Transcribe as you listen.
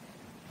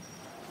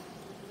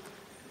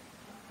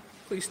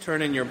Please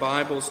turn in your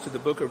Bibles to the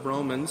book of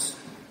Romans,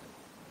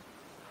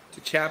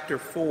 to chapter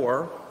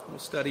 4. We'll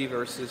study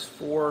verses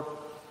 4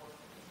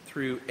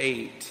 through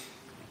 8.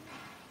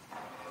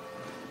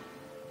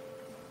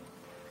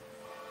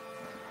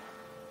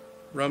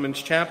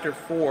 Romans chapter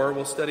 4,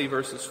 we'll study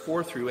verses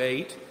 4 through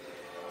 8.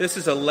 This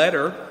is a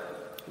letter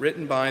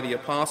written by the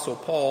Apostle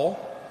Paul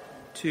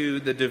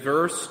to the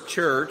diverse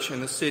church in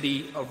the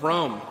city of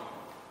Rome.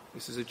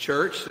 This is a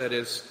church that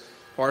is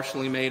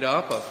partially made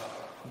up of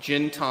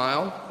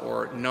Gentile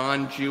or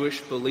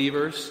non-Jewish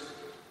believers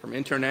from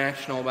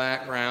international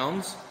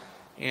backgrounds,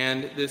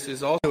 and this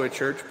is also a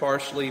church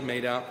partially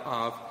made up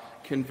of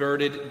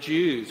converted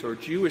Jews or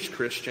Jewish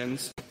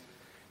Christians.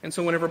 And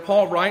so whenever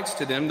Paul writes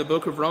to them the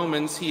book of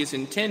Romans, he is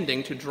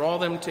intending to draw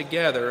them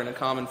together in a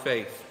common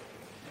faith,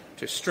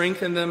 to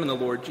strengthen them in the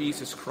Lord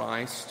Jesus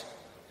Christ,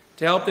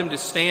 to help them to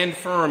stand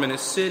firm in a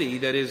city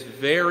that is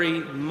very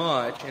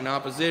much in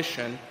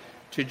opposition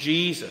to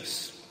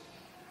Jesus.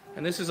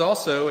 And this is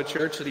also a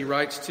church that he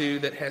writes to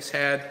that has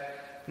had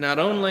not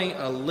only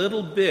a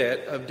little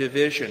bit of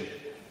division.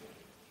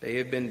 They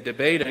have been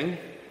debating,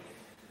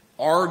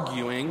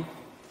 arguing,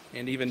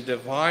 and even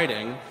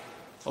dividing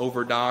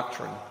over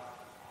doctrine.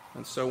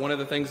 And so one of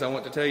the things I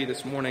want to tell you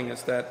this morning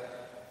is that,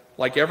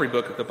 like every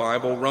book of the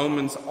Bible,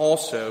 Romans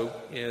also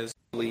is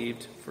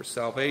believed for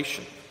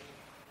salvation.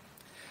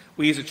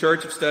 We as a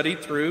church have studied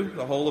through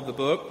the whole of the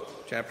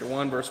book, chapter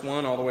 1, verse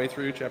 1, all the way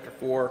through chapter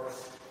 4.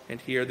 And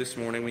here this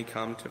morning we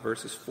come to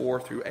verses 4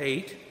 through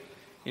 8.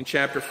 In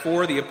chapter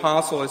 4, the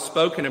apostle has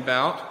spoken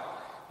about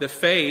the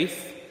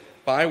faith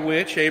by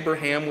which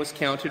Abraham was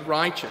counted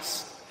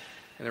righteous.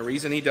 And the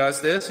reason he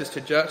does this is to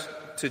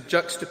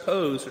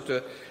juxtapose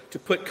or to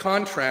put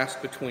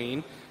contrast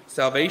between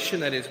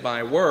salvation that is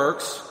by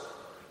works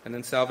and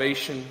then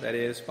salvation that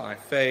is by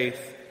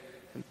faith.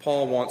 And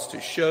Paul wants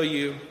to show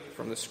you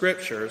from the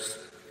Scriptures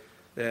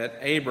that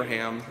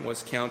Abraham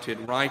was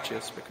counted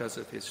righteous because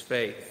of his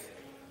faith.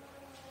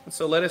 And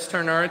so let us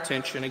turn our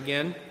attention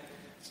again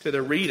to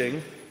the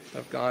reading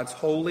of God's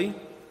holy,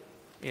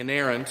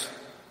 inerrant,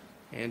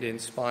 and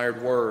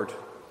inspired word.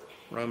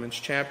 Romans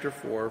chapter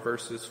 4,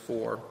 verses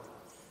 4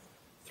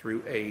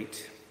 through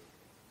 8.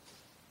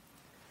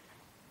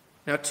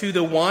 Now to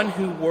the one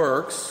who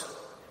works,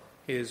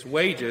 his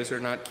wages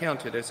are not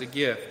counted as a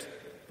gift,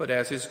 but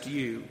as his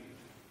due.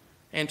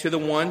 And to the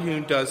one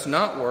who does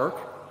not work,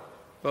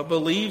 but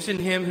believes in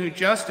him who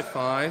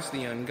justifies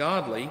the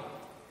ungodly,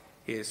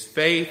 his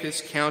faith is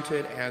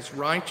counted as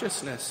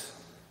righteousness,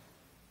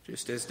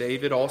 just as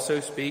David also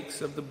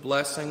speaks of the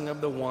blessing of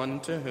the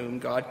one to whom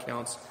God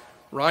counts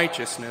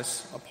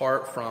righteousness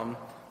apart from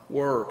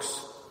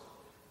works.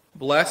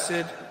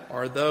 Blessed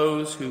are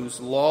those whose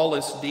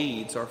lawless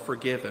deeds are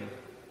forgiven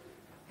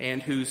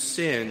and whose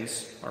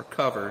sins are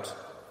covered.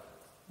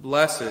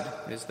 Blessed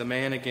is the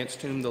man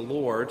against whom the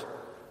Lord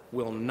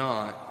will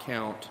not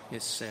count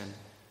his sin.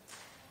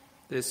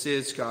 This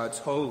is God's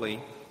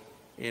holy,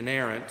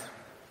 inerrant,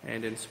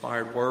 and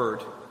inspired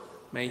word.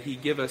 May he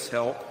give us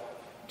help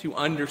to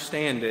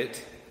understand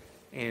it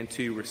and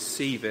to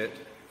receive it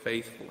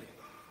faithfully.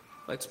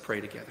 Let's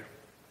pray together.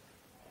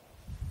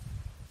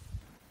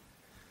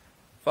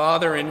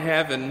 Father in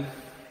heaven,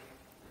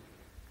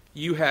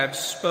 you have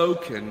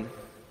spoken,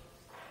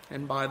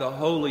 and by the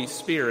Holy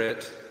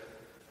Spirit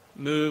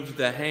moved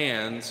the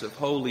hands of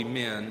holy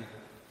men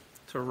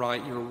to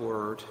write your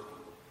word.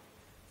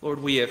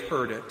 Lord, we have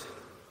heard it.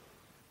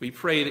 We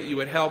pray that you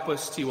would help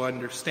us to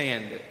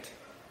understand it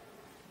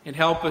and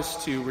help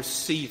us to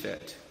receive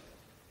it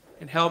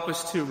and help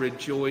us to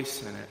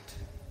rejoice in it,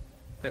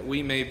 that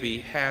we may be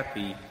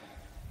happy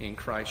in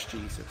Christ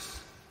Jesus.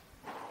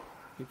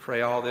 We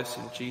pray all this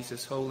in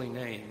Jesus' holy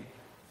name.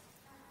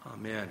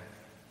 Amen.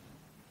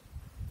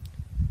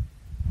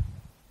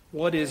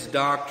 What is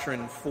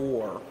doctrine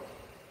for?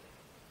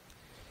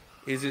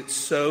 Is it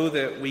so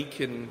that we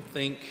can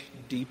think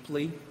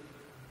deeply?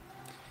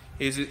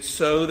 Is it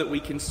so that we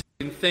can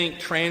think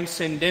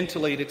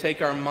transcendentally to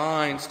take our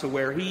minds to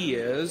where he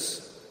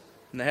is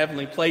in the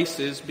heavenly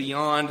places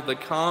beyond the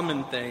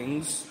common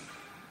things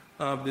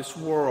of this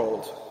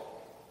world?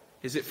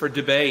 Is it for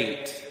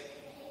debate?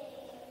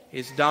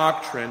 Is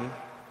doctrine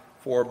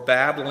for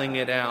battling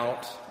it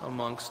out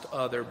amongst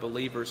other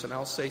believers? And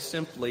I'll say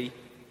simply,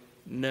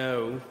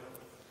 no.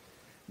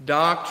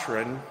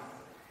 Doctrine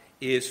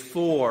is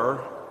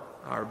for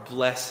our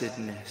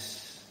blessedness.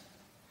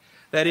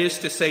 That is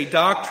to say,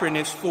 doctrine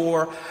is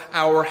for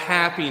our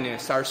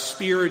happiness, our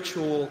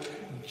spiritual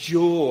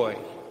joy.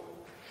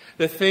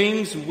 The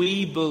things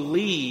we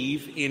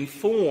believe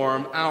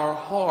inform our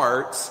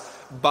hearts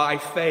by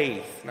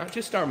faith, not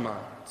just our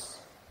minds,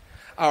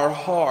 our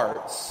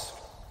hearts.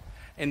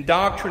 And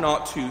doctrine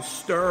ought to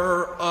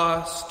stir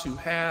us to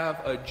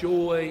have a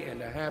joy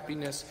and a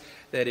happiness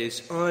that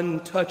is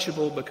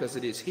untouchable because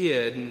it is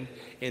hidden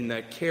in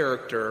the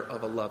character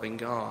of a loving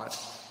God.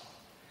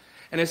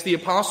 And as the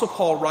Apostle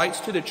Paul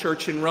writes to the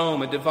church in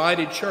Rome, a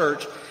divided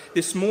church,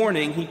 this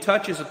morning he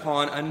touches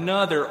upon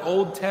another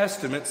Old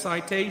Testament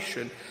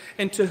citation.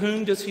 And to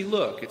whom does he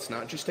look? It's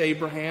not just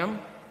Abraham,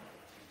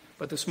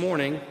 but this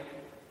morning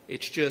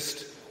It's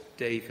just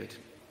David.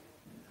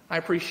 I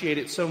appreciate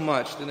it so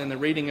much that in the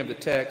reading of the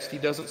text, he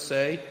doesn't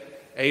say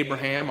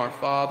Abraham, our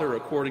father,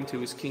 according to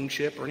his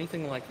kingship, or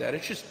anything like that.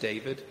 It's just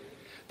David,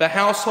 the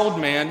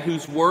household man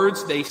whose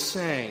words they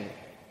sang,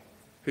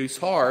 whose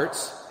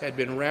hearts had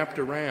been wrapped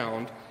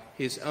around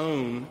his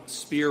own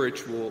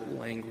spiritual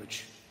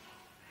language.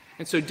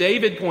 And so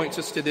David points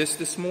us to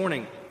this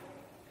morning.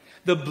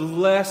 The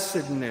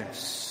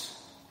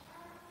blessedness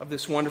of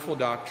this wonderful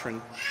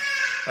doctrine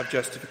of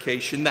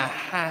justification. The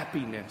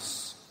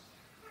happiness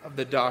of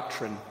the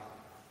doctrine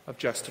of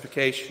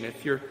justification.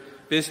 If you're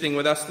visiting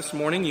with us this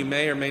morning, you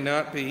may or may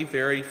not be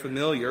very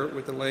familiar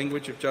with the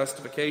language of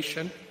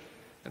justification.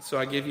 And so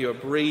I give you a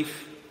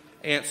brief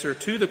answer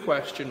to the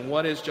question,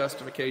 what is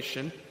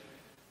justification?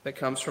 That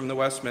comes from the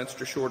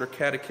Westminster Shorter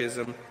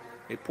Catechism,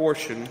 a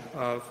portion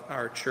of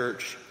our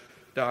church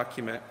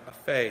document of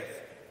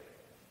faith.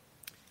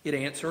 It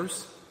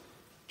answers,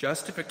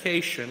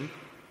 justification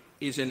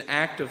is an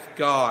act of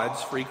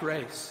God's free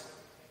grace.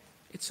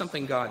 It's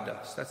something God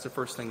does. That's the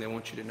first thing they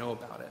want you to know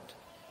about it.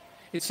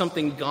 It's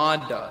something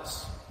God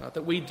does, not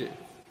that we do.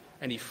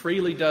 And He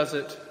freely does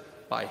it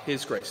by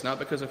His grace, not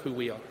because of who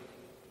we are.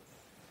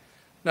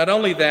 Not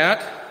only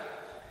that,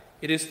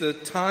 it is the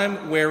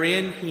time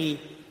wherein He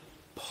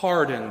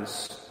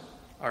pardons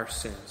our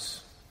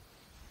sins.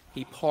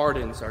 He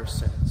pardons our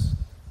sins.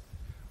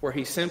 Where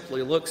He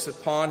simply looks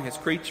upon His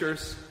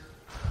creatures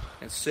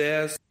and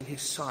says, in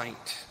His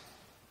sight,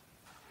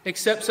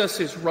 accepts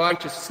us as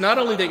righteous. It's not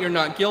only that you're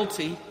not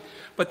guilty,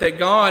 but that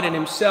God in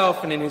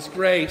Himself and in His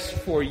grace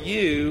for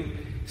you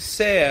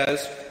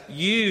says,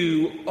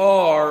 you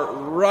are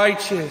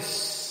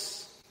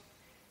righteous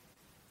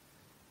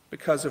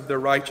because of the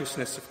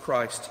righteousness of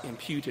Christ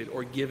imputed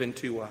or given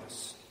to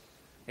us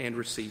and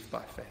received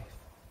by faith.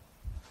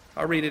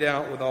 I'll read it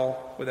out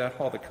without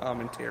all the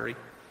commentary.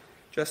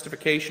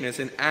 Justification is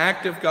an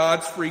act of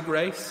God's free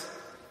grace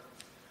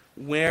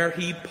where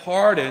He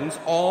pardons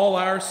all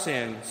our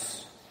sins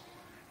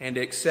and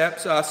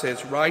accepts us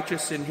as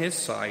righteous in His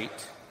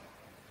sight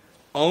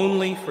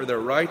only for the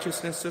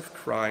righteousness of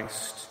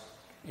Christ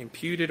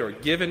imputed or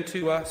given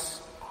to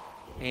us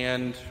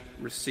and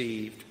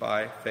received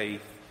by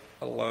faith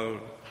alone.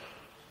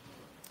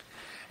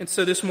 And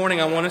so this morning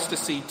I want us to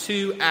see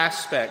two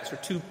aspects or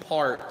two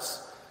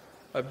parts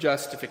of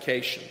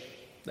justification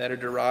that are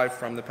derived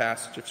from the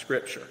passage of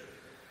Scripture.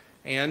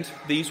 And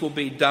these will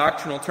be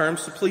doctrinal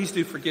terms, so please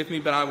do forgive me,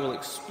 but I will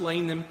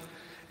explain them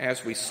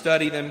as we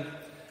study them.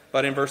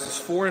 But in verses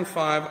 4 and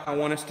 5, I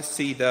want us to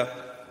see the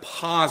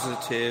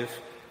positive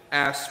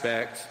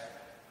aspect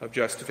of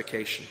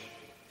justification.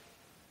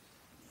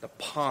 The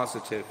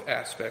positive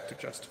aspect of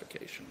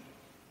justification.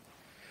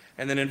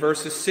 And then in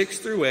verses 6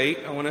 through 8,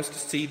 I want us to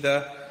see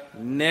the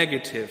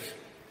negative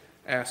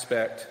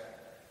aspect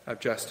of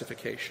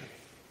justification.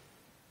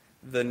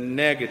 The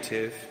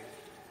negative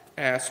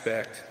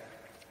aspect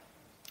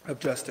of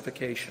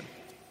justification.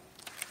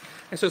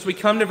 And so as we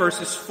come to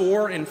verses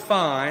 4 and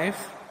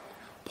 5,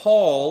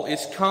 Paul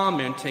is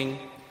commenting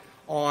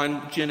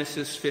on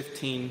Genesis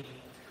 15,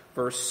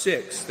 verse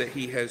 6, that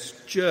he has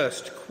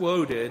just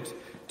quoted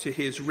to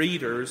his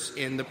readers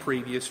in the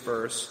previous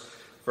verse,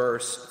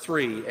 verse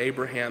 3.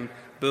 Abraham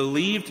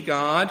believed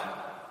God,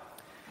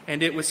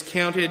 and it was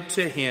counted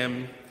to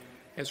him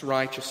as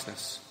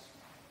righteousness.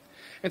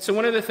 And so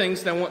one of the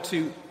things that I want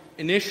to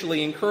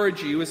initially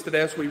encourage you is that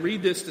as we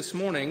read this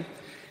morning,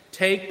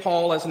 take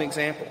Paul as an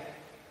example.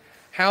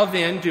 How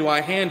then do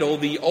I handle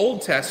the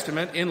Old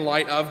Testament in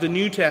light of the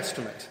New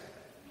Testament?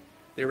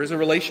 There is a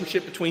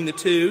relationship between the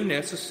two,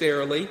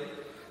 necessarily.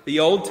 The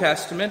Old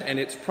Testament and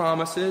its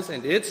promises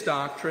and its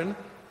doctrine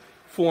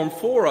form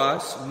for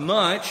us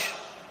much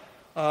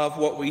of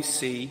what we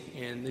see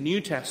in the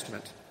New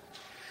Testament.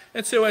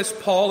 And so as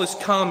Paul is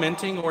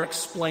commenting or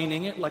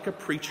explaining it like a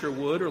preacher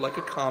would or like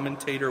a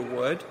commentator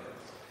would,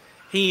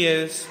 he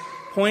is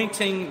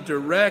pointing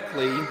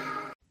directly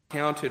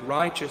counted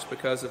righteous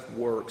because of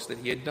works that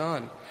he had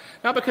done.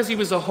 Not because he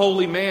was a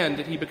holy man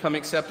did he become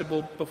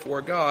acceptable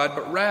before God,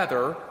 but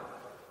rather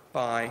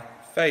by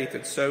faith.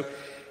 And so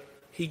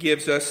he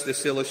gives us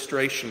this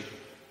illustration,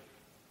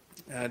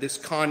 this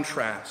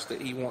contrast that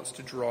he wants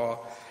to draw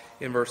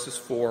in verses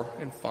 4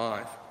 and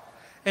 5.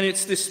 And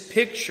it's this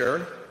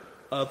picture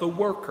of a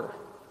worker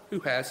who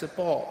has a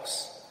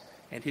boss,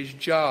 and his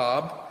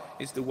job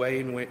is the way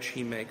in which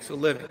he makes a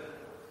living.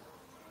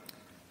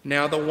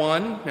 Now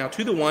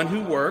to the one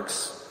who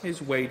works,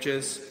 his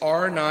wages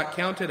are not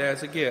counted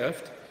as a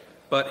gift,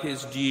 but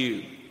his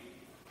due.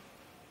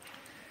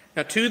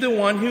 Now to the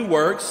one who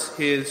works,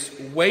 his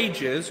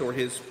wages or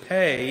his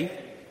pay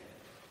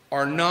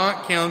are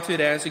not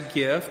counted as a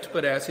gift,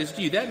 but as his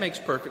due. That makes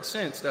perfect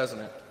sense, doesn't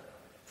it?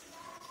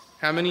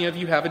 How many of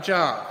you have a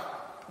job?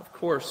 Of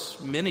course,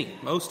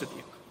 most of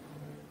you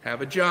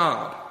have a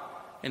job.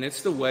 And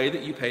it's the way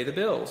that you pay the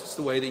bills. It's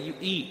the way that you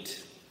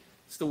eat.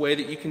 It's the way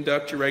that you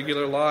conduct your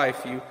regular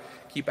life. You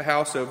keep a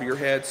house over your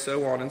head,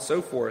 so on and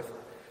so forth.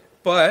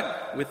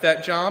 But with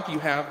that job, you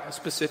have a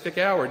specific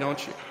hour,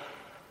 don't you?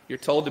 You're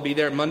told to be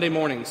there Monday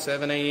morning,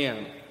 7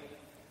 a.m.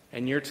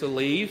 And you're to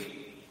leave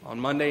on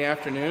Monday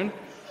afternoon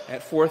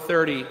at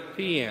 4:30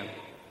 p.m.,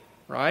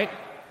 right?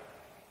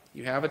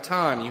 You have a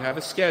time, you have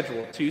a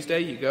schedule. Tuesday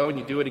you go and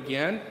you do it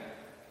again.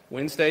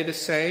 Wednesday the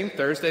same,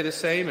 Thursday the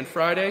same, and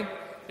Friday,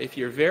 if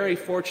you're very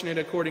fortunate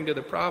according to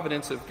the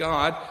providence of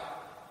God,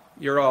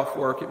 you're off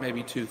work at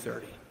maybe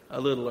 2:30, a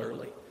little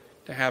early,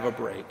 to have a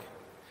break.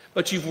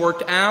 But you've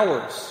worked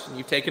hours,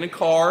 you've taken a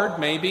card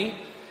maybe,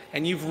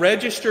 and you've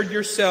registered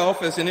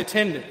yourself as in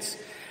attendance.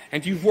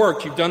 And you've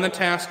worked, you've done the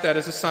task that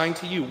is assigned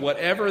to you,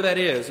 whatever that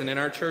is. And in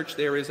our church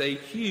there is a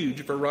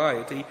huge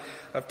variety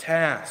of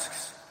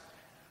tasks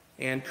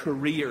and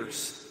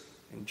careers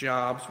and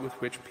jobs with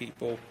which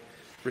people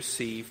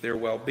receive their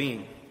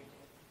well-being.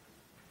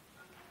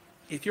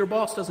 If your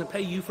boss doesn't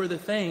pay you for the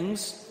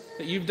things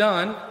that you've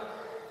done,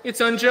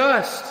 it's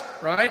unjust,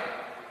 right?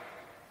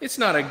 It's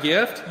not a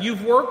gift.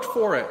 You've worked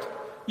for it.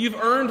 You've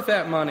earned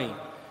that money.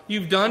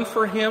 You've done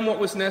for him what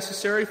was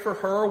necessary, for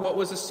her what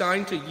was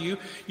assigned to you.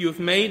 You have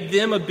made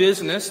them a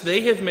business.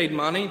 They have made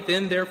money.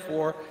 Then,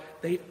 therefore,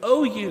 they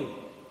owe you.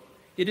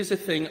 It is a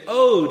thing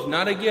owed,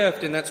 not a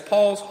gift. And that's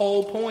Paul's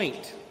whole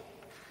point.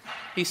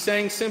 He's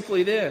saying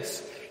simply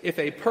this: if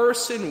a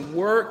person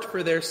worked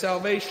for their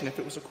salvation, if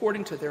it was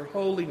according to their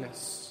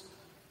holiness,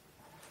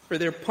 for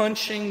their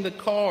punching the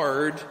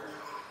card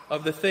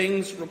of the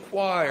things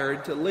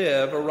required to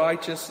live a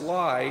righteous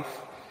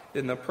life,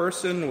 then the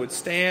person would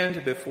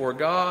stand before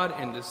God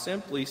and to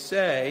simply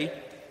say,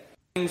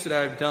 things that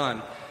I've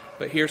done.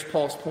 But here's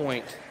Paul's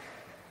point.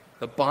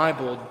 The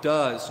Bible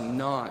does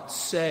not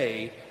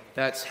say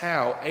that's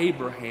how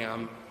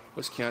Abraham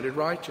was counted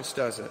righteous,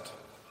 does it?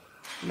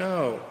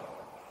 No.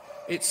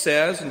 It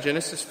says in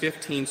Genesis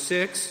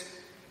 15:6,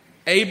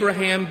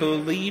 Abraham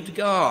believed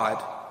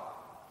God.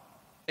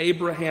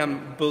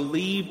 Abraham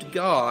believed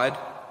God,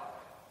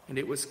 and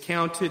it was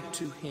counted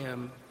to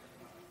him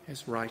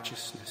as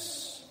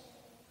righteousness.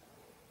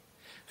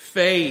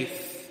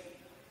 Faith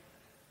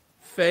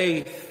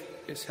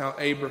is how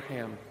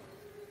Abraham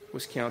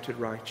was counted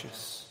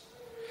righteous.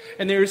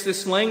 And there's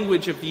this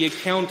language of the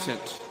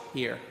accountant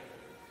here.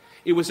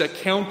 It was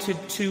accounted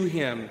to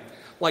him,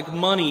 like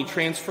money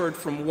transferred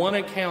from one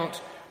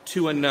account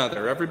to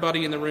another.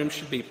 Everybody in the room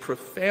should be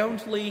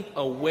profoundly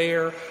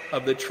aware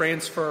of the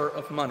transfer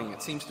of money.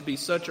 It seems to be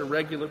such a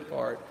regular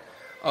part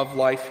of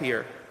life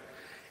here.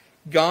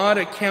 God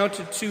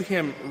accounted to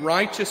him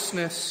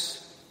righteousness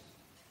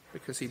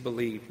because he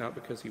believed, not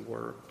because he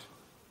worked.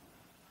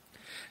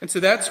 And so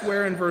that's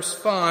where in verse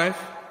 5,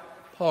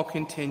 Paul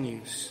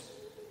continues.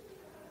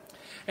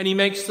 And he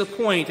makes the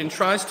point and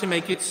tries to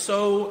make it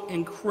so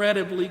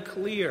incredibly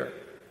clear.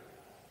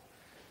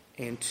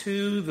 And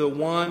to the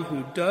one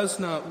who does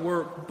not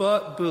work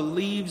but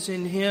believes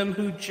in him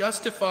who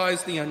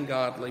justifies the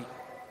ungodly,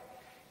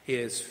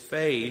 his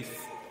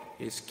faith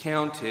is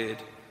counted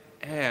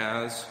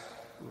as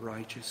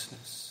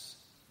righteousness.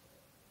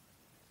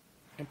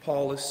 And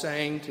Paul is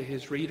saying to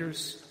his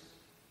readers,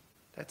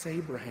 that's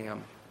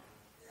Abraham.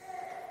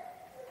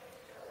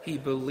 He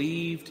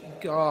believed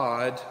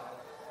God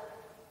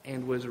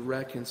and was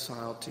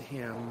reconciled to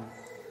him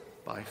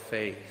by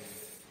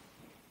faith.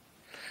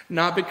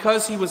 Not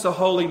because he was a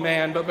holy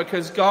man, but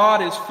because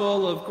God is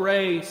full of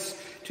grace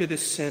to the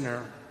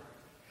sinner.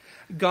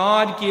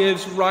 God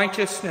gives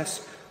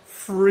righteousness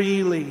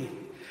freely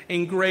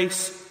and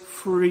grace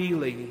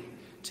freely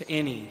to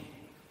any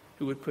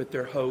who would put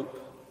their hope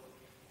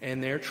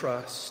and their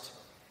trust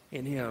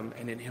in him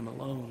and in him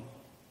alone.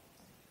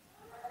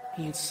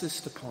 He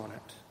insists upon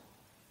it.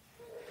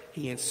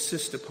 He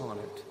insists upon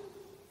it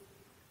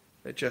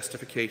that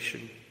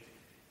justification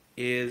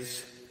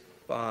is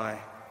by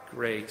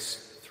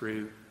grace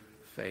through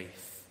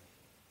faith.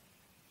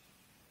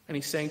 And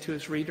he's saying to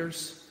his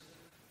readers,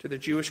 to the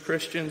Jewish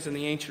Christians in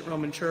the ancient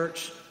Roman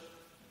church,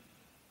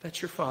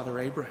 that's your father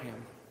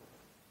Abraham.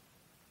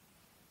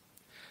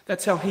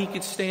 That's how he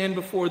could stand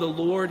before the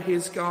Lord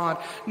his God,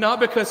 not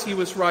because he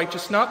was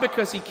righteous, not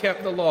because he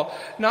kept the law,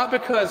 not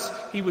because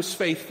he was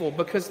faithful,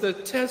 because the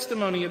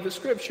testimony of the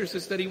Scriptures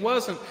is that he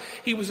wasn't.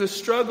 He was a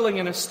struggling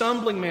and a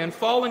stumbling man,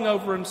 falling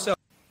over himself.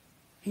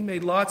 He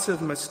made lots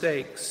of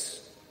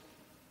mistakes,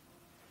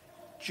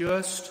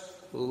 just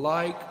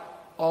like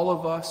all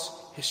of us,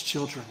 his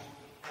children.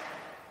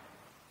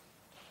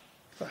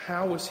 But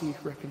how was he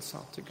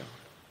reconciled to God?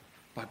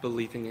 By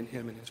believing in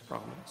him and his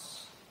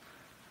promise.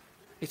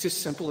 It's as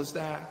simple as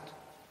that.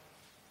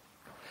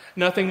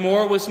 Nothing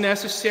more was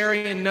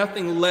necessary and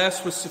nothing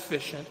less was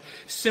sufficient.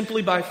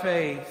 Simply by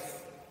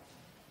faith.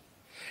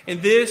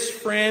 And this,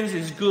 friends,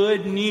 is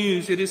good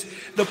news. It is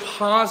the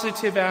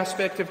positive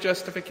aspect of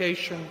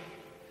justification.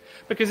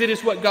 Because it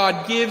is what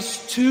God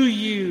gives to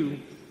you.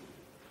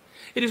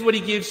 It is what he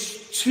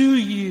gives to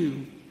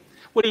you.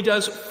 What he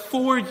does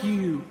for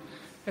you.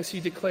 As he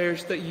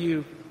declares that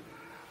you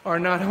are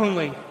not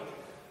only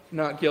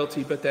not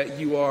guilty, but that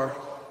you are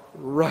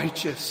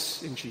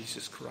righteous in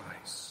Jesus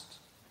Christ.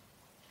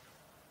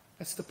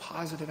 That's the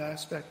positive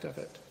aspect of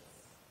it.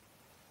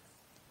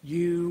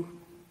 You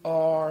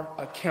are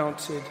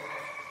accounted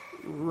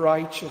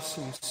righteous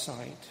in His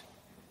sight.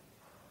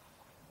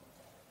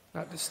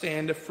 not to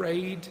stand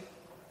afraid,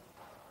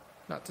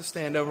 not to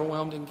stand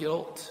overwhelmed in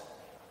guilt,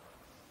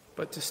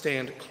 but to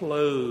stand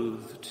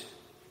clothed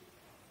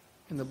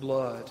in the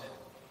blood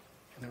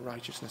and the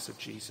righteousness of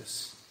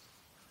Jesus.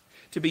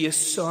 To be a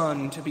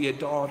son, to be a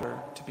daughter,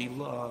 to be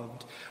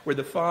loved, where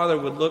the Father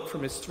would look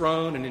from his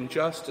throne and in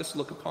justice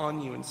look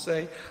upon you and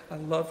say, I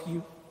love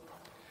you,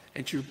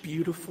 and you're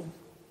beautiful,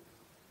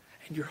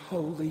 and you're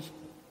holy,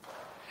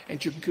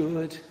 and you're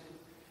good,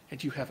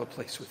 and you have a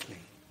place with me.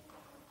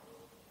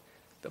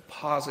 The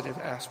positive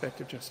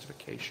aspect of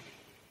justification.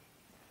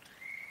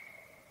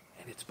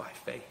 And it's by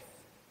faith.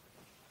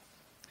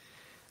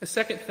 The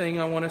second thing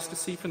I want us to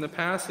see from the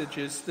passage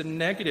is the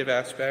negative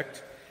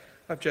aspect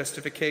of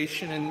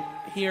justification. And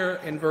here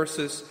in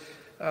verses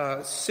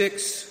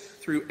 6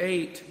 through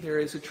 8, there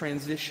is a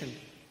transition.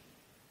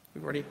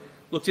 We've already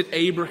looked at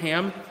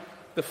Abraham,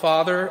 the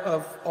father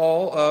of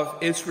all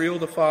of Israel,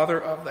 the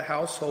father of the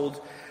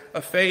household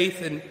of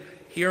faith. And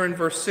here in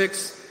verse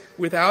 6,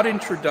 without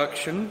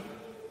introduction,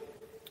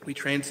 we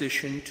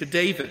transition to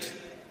David.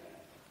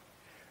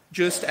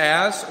 Just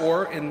as,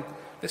 or in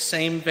the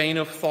same vein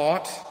of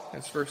thought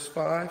as verse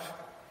 5,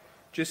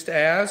 just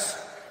as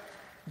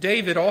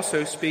David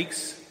also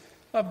speaks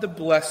of the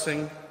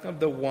blessing of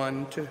the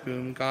one to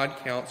whom God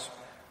counts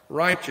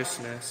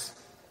righteousness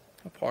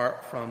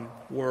apart from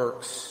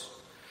works.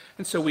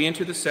 And so we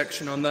enter the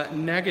section on the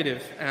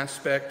negative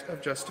aspect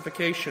of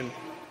justification.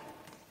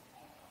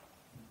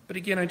 But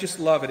again, I just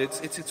love it.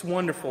 It's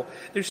wonderful.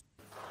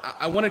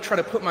 I want to try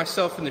to put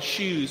myself in the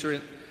shoes or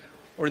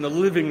in the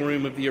living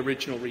room of the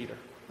original reader,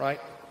 right?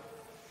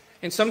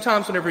 And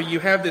sometimes whenever you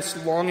have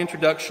this long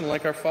introduction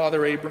like our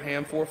father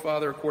Abraham,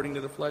 forefather according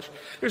to the flesh,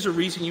 there's a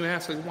reason you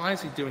ask, like, why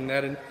is he doing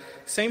that? And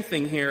same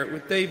thing here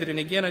with David. And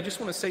again, I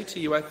just want to say to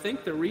you, I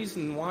think the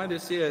reason why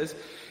this is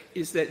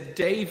that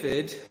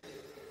David,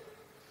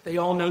 they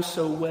all know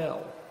so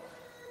well.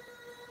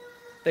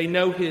 They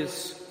know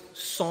his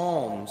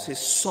psalms, his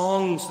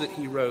songs that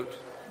he wrote.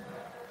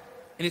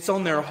 And it's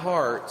on their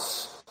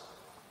hearts.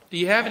 Do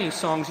you have any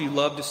songs you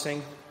love to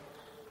sing?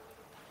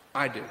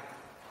 I do.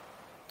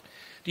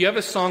 Do you have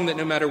a song that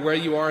no matter where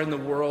you are in the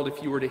world,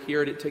 if you were to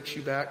hear it, it takes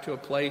you back to a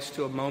place,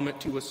 to a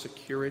moment, to a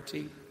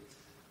security?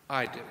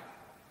 I do.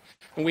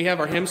 When we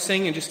have our hymn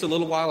sing in just a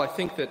little while, I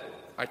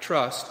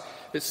trust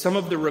that some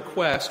of the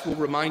requests will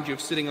remind you of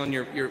sitting on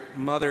your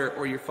mother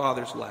or your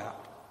father's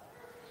lap.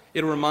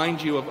 It'll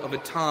remind you of a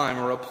time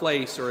or a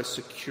place or a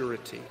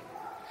security.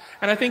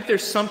 And I think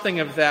there's something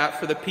of that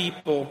for the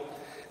people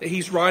that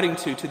he's writing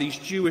to these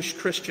Jewish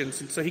Christians.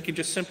 And so he can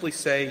just simply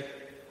say,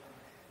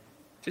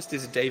 just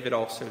as David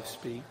also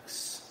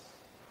speaks.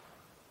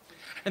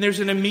 And there's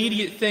an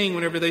immediate thing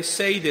whenever they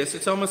say this.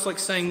 It's almost like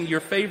saying your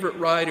favorite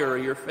writer or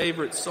your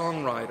favorite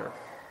songwriter.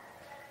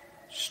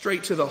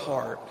 Straight to the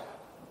heart.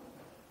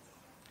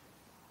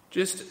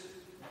 Just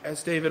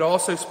as David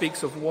also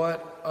speaks of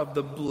what? Of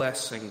the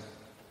blessing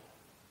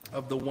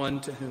of the one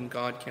to whom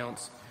God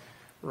counts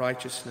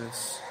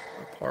righteousness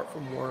apart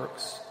from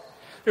works.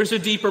 There's a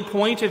deeper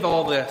point of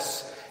all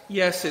this.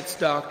 Yes, it's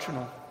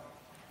doctrinal.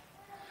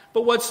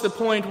 But what's the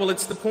point? Well,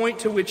 it's the point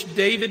to which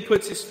David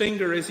puts his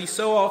finger, as he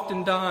so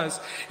often does.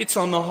 It's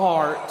on the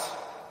heart.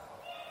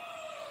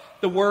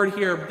 The word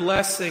here,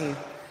 blessing,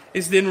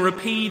 is then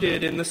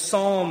repeated in the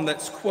psalm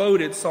that's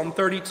quoted, Psalm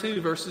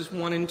 32, verses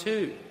 1 and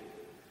 2.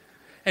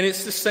 And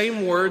it's the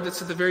same word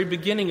that's at the very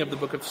beginning of the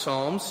book of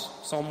Psalms,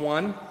 Psalm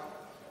 1.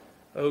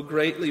 Oh,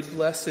 greatly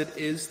blessed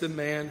is the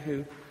man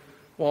who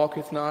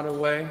walketh not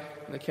away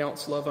in the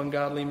counsel of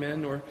ungodly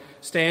men, or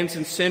stands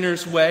in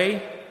sinners'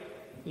 way.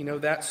 You know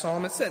that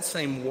psalm? It's that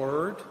same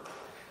word,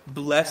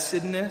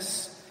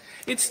 blessedness.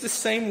 It's the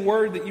same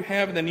word that you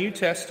have in the New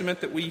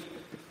Testament that we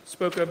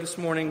spoke of this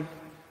morning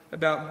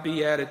about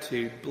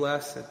beatitude,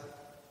 blessed.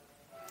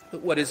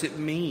 But what does it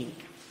mean?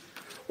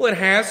 Well, it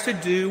has to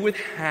do with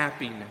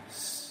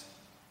happiness.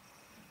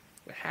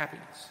 With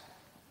happiness.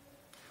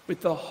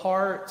 With the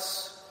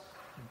heart's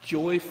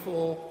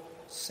joyful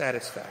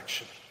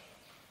satisfaction.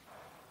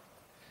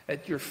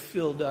 That you're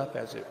filled up,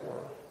 as it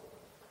were.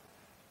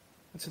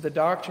 And so the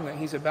doctrine that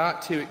he's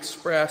about to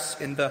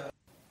express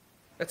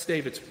that's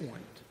David's point.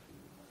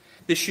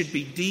 This should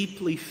be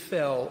deeply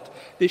felt.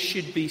 This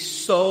should be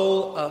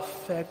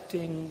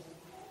soul-affecting,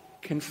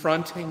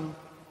 confronting,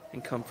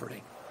 and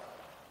comforting.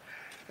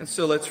 And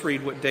so let's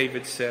read what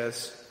David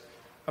says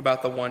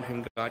about the one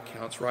whom God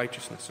counts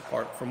righteousness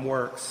apart from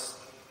works.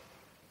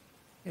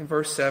 In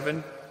verse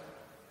 7,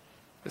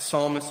 the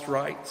psalmist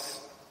writes,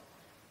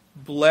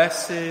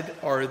 "Blessed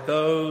are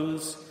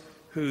those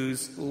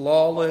whose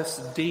lawless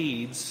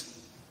deeds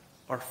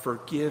are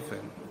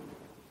forgiven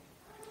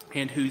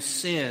and whose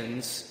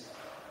sins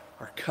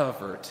are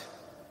covered."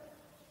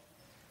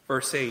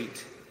 Verse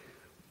 8,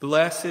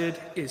 "Blessed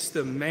is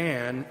the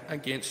man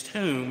against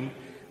whom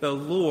the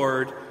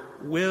Lord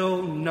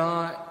will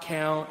not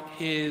count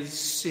his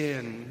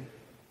sin."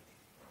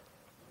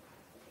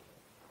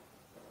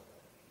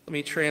 Let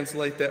me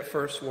translate that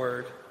first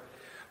word.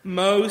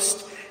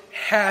 Most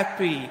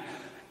happy,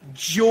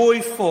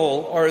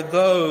 Joyful are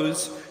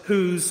those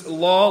whose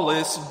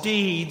lawless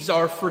deeds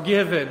are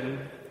forgiven.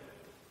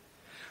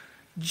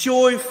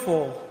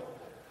 Joyful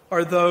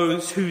are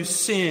those whose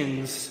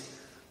sins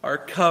are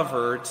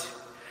covered.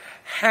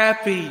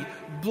 Happy,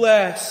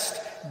 blessed,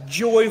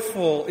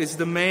 joyful is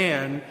the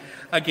man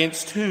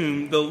against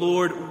whom the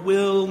Lord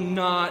will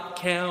not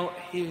count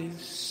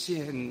his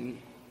sin.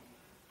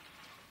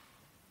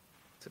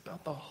 It's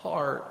about the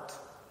heart,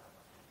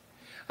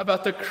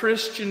 about the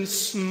Christian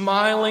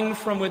smiling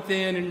from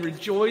within and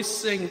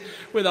rejoicing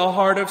with a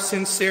heart of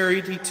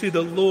sincerity to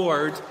the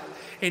Lord.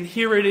 And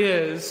here it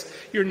is.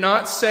 You're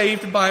not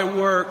saved by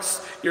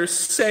works. You're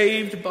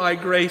saved by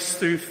grace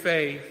through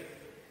faith.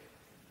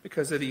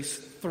 Because of these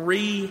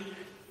three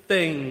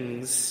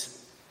things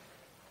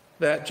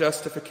that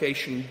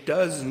justification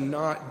does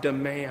not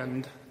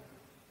demand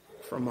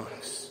from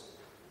us.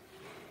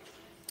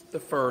 The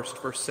first,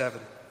 verse 7.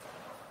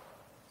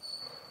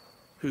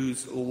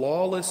 Whose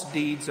lawless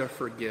deeds are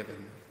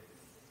forgiven.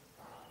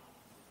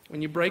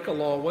 When you break a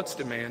law, what's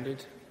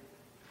demanded?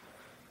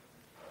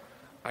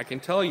 I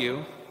can tell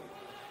you,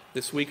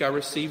 this week I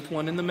received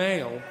one in the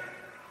mail.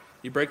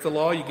 You break the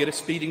law, you get a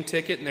speeding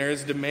ticket, and there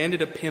is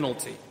demanded a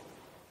penalty.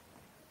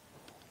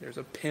 There's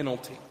a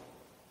penalty.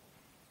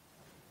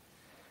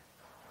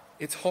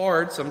 It's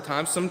hard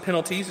sometimes. Some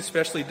penalties,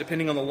 especially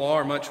depending on the law,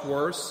 are much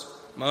worse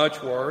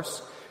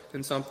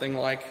than something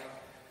like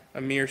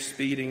a mere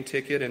speeding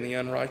ticket and the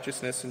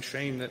unrighteousness and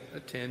shame that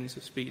attends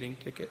a speeding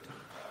ticket.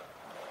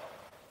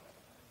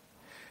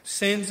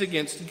 Sins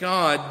against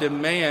God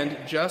demand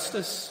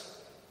justice.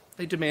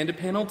 They demand a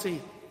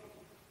penalty.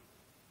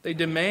 They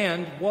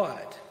demand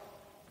what?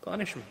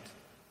 Punishment.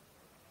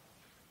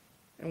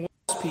 And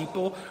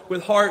people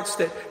with hearts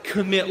that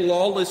commit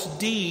lawless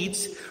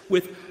deeds,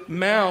 with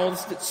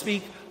mouths that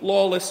speak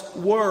lawless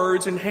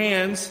words, and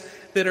hands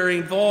that are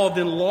involved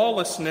in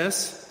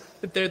lawlessness,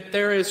 that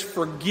there is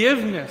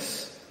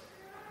forgiveness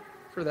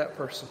for that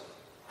person.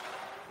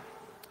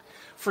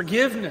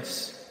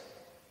 Forgiveness.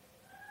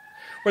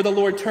 Where the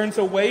Lord turns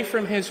away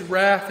from his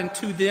wrath and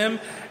to them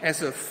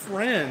as a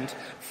friend,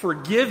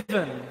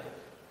 forgiven.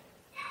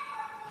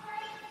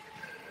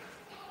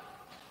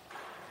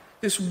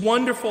 This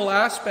wonderful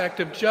aspect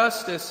of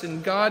justice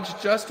and God's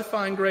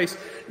justifying grace,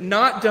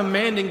 not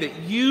demanding that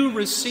you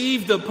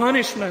receive the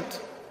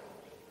punishment,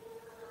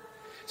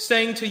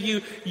 saying to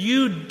you,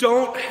 you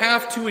don't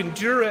have to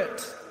endure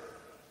it,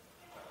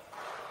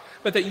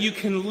 but that you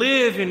can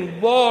live and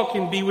walk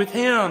and be with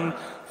him,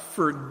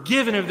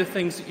 forgiven of the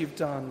things that you've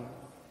done.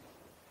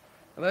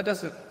 Now, that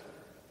doesn't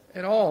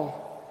at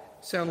all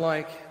sound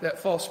like that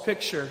false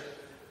picture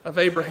of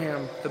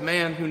Abraham, the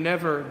man who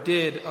never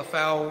did a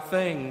foul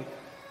thing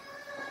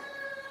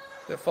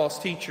that false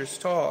teachers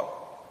taught,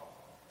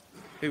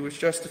 who was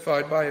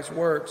justified by his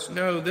works.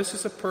 No, this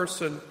is a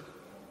person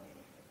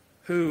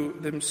who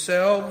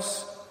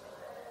themselves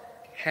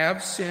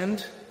have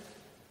sinned,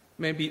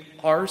 maybe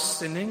are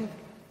sinning,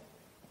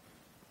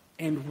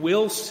 and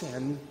will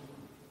sin,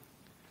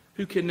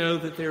 who can know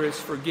that there is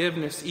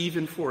forgiveness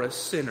even for a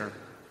sinner,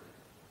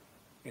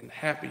 and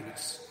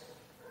happiness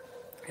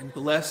and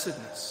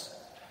blessedness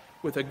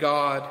with a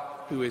God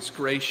who is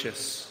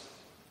gracious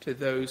to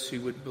those who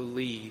would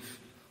believe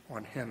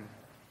on him.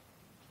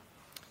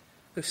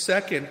 The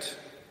second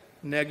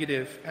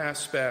negative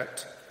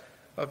aspect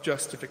of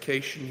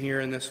justification here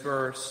in this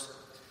verse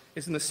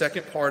is in the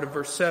second part of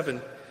verse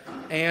 7,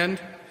 and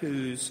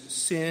whose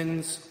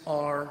sins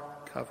are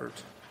covered.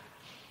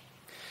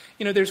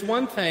 You know, there's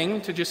one thing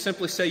to just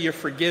simply say you're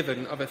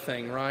forgiven of a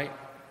thing, right?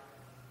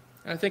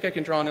 And I think I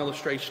can draw an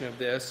illustration of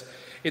this.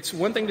 It's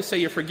one thing to say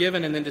you're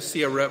forgiven and then to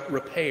see a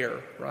repair,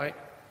 right?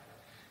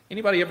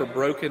 Anybody ever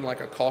broken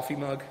like a coffee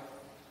mug?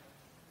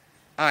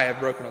 I have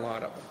broken a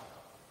lot of them.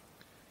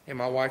 And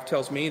my wife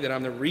tells me that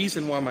I'm the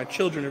reason why my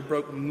children have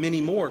broken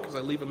many more, because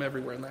I leave them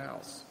everywhere in the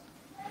house.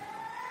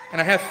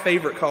 And I have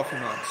favorite coffee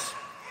mugs.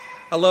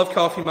 I love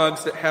coffee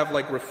mugs that have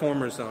like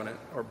reformers on it,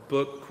 or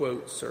book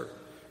quotes, or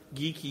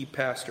geeky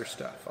pastor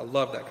stuff. I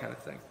love that kind of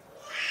thing.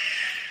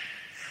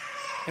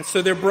 And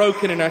so they're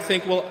broken, and I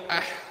think, well,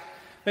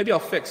 maybe I'll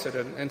fix it.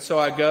 And so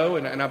I go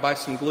and I buy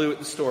some glue at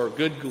the store,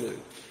 good glue,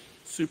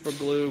 super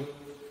glue,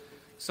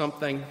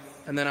 something.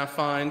 And then I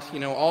find,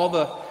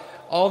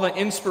 all the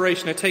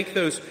inspiration. I take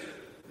those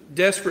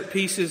desperate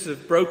pieces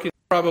of broken,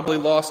 probably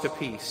lost a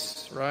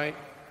piece, right?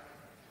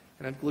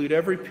 And I've glued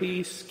every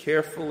piece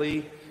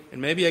carefully,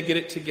 and maybe I get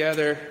it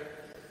together.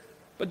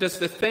 But does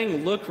the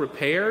thing look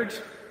repaired?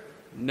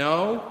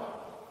 No.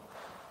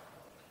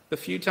 The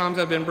few times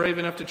I've been brave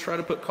enough to try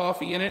to put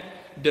coffee in it,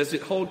 does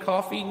it hold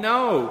coffee?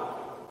 No.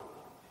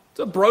 It's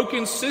a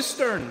broken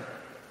cistern.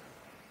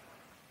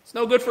 It's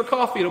no good for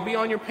coffee. It'll be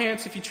on your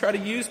pants if you try to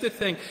use the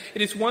thing.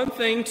 It is one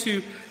thing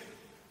to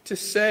To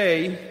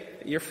say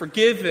you're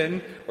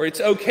forgiven or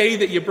it's okay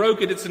that you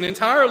broke it, it's an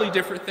entirely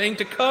different thing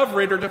to cover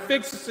it or to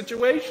fix the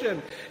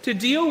situation, to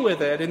deal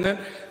with it. And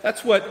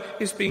that's what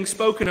is being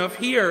spoken of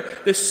here.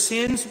 The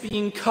sins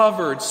being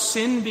covered,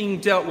 sin being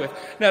dealt with.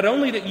 Not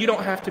only that you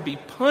don't have to be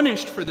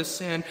punished for the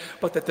sin,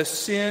 but that the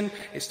sin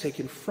is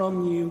taken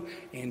from you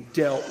and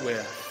dealt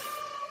with.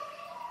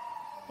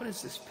 What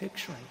is this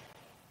picturing?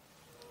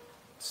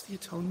 It's the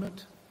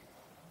atonement.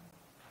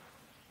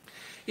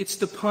 It's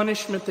the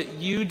punishment that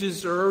you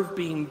deserve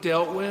being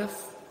dealt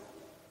with.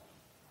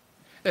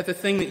 That the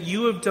thing that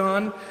you have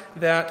done,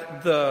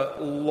 that the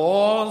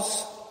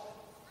law's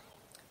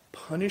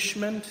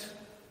punishment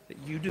that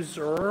you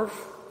deserve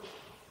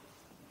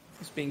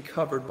is being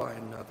covered by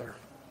another.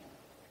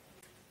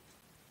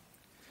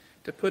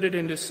 To put it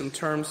into some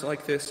terms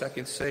like this, I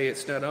can say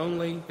it's not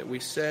only that we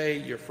say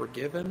you're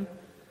forgiven,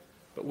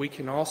 but we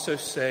can also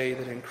say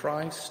that in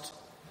Christ,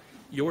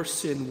 your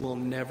sin will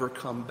never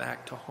come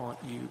back to haunt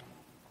you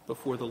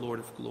before the Lord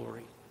of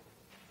glory.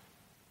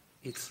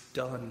 It's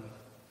done.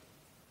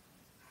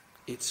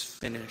 It's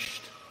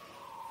finished.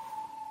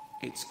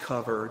 It's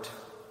covered.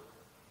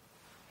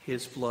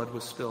 His blood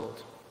was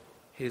spilled.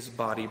 His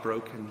body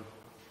broken.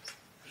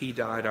 He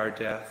died our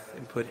death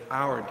and put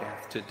our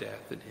death to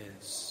death in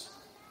his.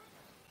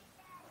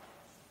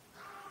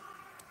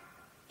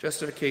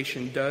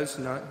 Justification does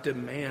not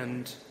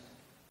demand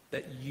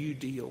that you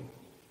deal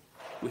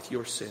with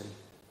your sin.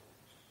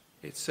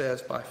 It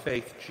says by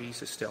faith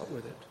Jesus dealt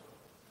with it.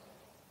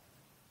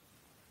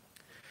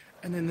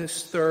 And then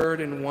this third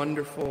and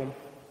wonderful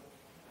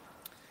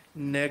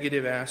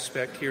negative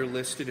aspect here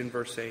listed in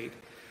verse 8.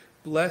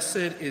 Blessed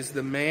is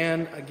the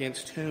man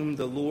against whom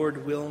the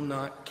Lord will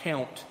not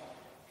count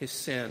his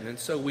sin. And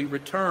so we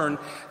return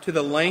to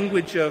the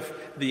language of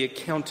the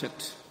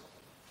accountant.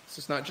 This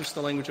is not just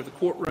the language of the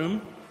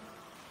courtroom,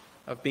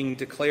 of being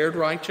declared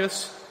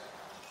righteous,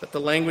 but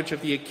the language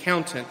of the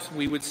accountant.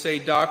 We would say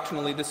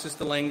doctrinally this is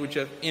the language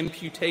of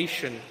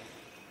imputation,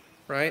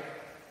 right?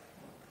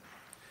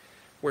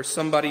 Where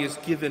somebody is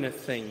given a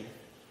thing.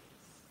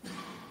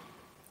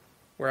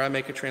 Where I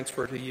make a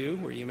transfer to you,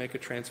 where you make a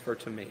transfer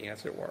to me,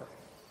 as it were.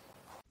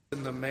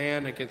 And the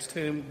man against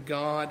whom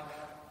God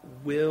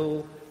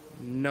will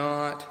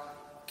not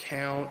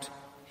count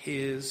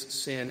his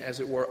sin, as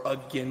it were,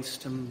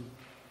 against him.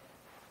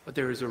 But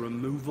there is a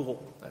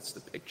removal. That's the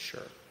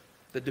picture,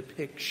 the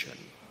depiction.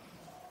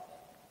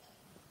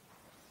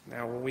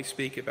 Now, when we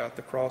speak about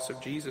the cross of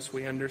Jesus,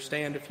 we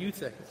understand a few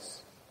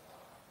things.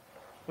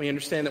 We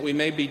understand that we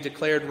may be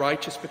declared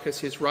righteous because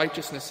his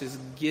righteousness is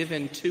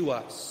given to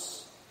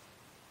us.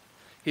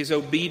 His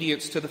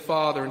obedience to the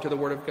Father and to the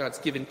Word of God is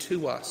given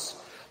to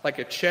us. Like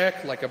a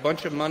check, like a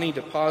bunch of money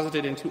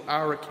deposited into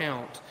our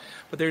account.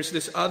 But there's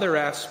this other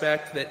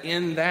aspect that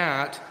in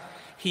that,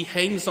 he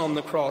hangs on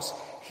the cross.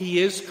 He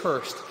is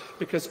cursed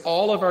because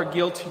all of our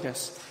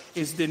guiltiness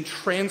is then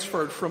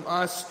transferred from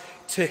us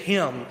to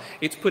him.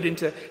 It's put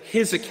into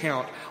his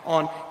account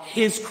on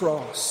his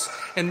cross.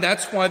 And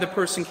that's why the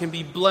person can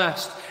be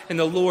blessed. And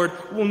the Lord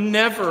will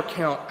never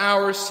count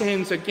our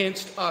sins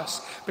against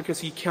us because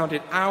he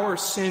counted our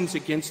sins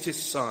against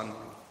his Son.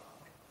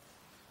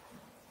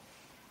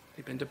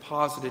 They've been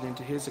deposited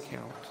into his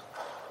account.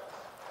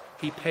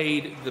 He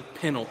paid the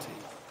penalty.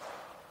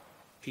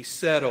 He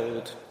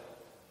settled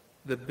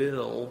the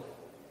bill,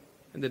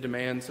 and the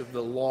demands of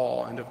the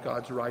law and of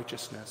God's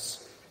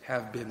righteousness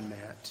have been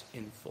met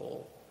in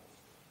full.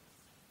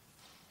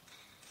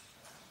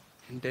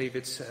 And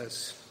David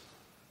says,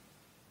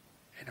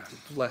 and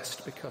I'm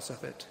blessed because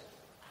of it.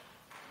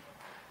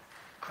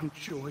 I'm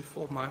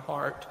joyful. My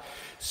heart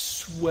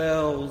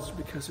swells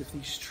because of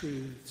these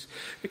truths.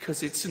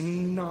 Because it's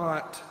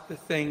not the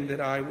thing that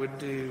I would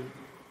do,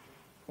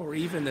 or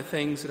even the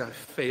things that I've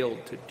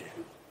failed to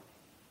do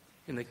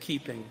in the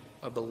keeping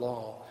of the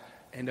law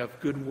and of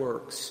good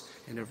works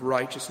and of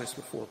righteousness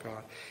before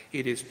God.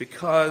 It is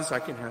because I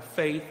can have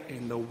faith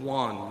in the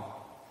one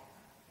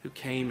who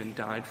came and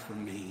died for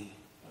me.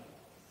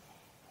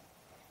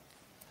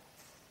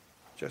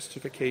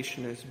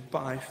 Justification is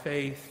by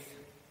faith,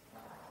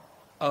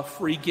 a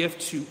free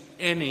gift to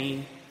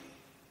any,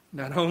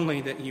 not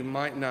only that you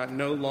might not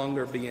no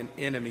longer be an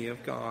enemy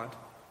of God,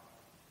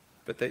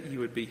 but that you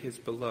would be his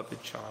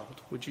beloved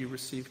child. Would you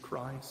receive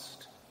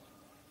Christ?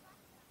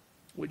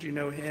 Would you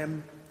know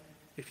him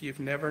if you've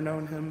never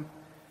known him?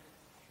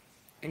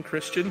 And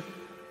Christian,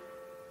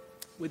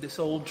 would this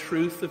old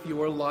truth of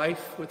your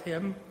life with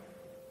him,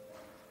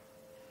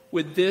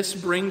 would this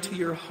bring to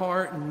your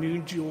heart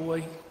new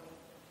joy,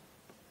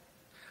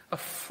 a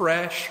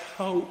fresh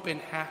hope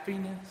and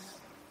happiness?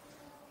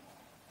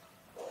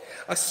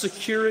 A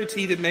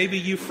security that maybe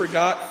you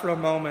forgot for a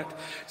moment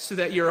so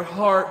that your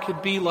heart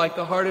could be like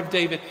the heart of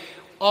David,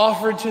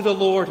 offered to the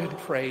Lord in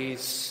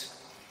praise.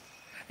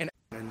 And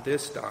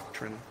this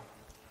doctrine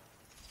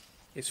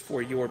is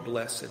for your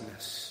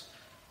blessedness.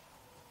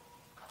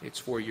 It's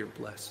for your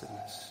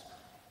blessedness.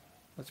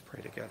 Let's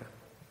pray together.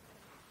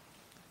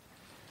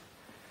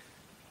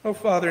 Oh,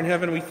 Father in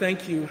heaven, we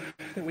thank you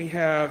that we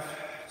have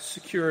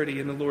security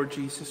in the Lord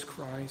Jesus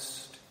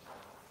Christ.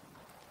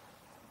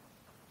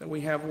 that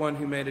we have one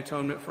who made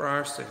atonement for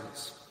our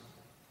sins,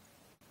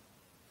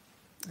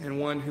 and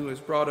one who has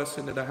brought us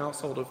into the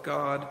household of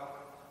God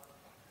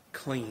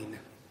clean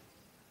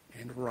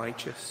and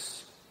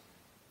righteous,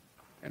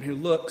 and who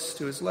looks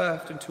to his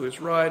left and to his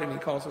right, and he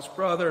calls us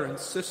brother and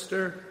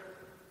sister,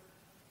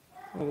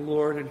 O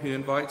Lord, and who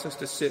invites us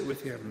to sit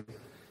with him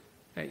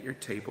at your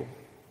table.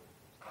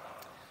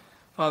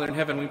 Father in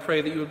heaven, we pray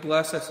that you would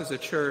bless us as a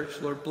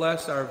church. Lord,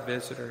 bless our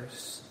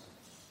visitors.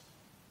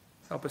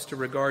 Help us to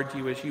regard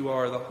you as you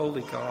are, the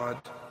holy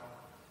God,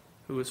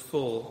 who is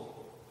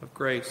full of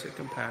grace and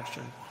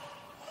compassion.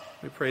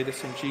 We pray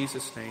this in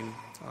Jesus' name.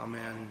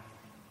 Amen.